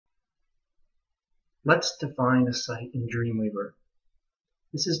Let's define a site in Dreamweaver.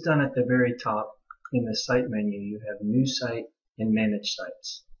 This is done at the very top. In the Site menu, you have New Site and Manage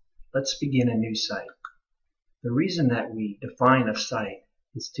Sites. Let's begin a new site. The reason that we define a site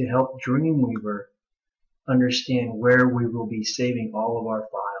is to help Dreamweaver understand where we will be saving all of our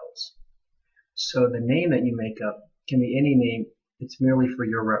files. So the name that you make up can be any name. It's merely for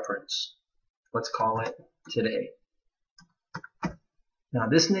your reference. Let's call it Today. Now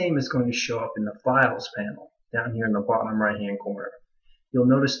this name is going to show up in the Files panel down here in the bottom right hand corner. You'll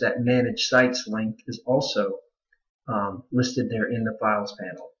notice that Manage Sites link is also listed there in the Files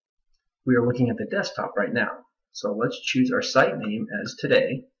panel. We are looking at the desktop right now. So let's choose our site name as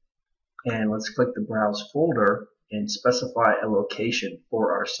Today, and let's click the Browse Folder and specify a location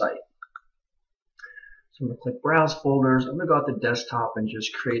for our site. So I'm going to click Browse Folders. I'm going to go out to Desktop and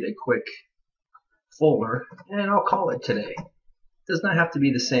just create a quick folder, and I'll call it Today. It does not have to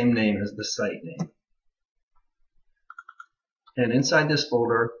be the same name as the site name. And inside this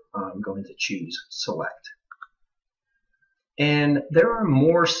folder, I'm going to choose Select. And there are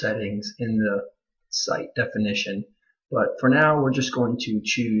more settings in the site definition, but for now we're just going to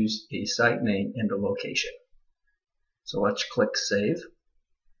choose a site name and a location. So let's click Save.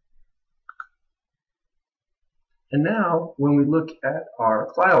 And now when we look at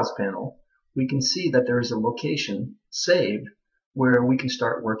our Files panel, we can see that there is a location saved where we can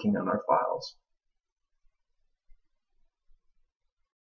start working on our files.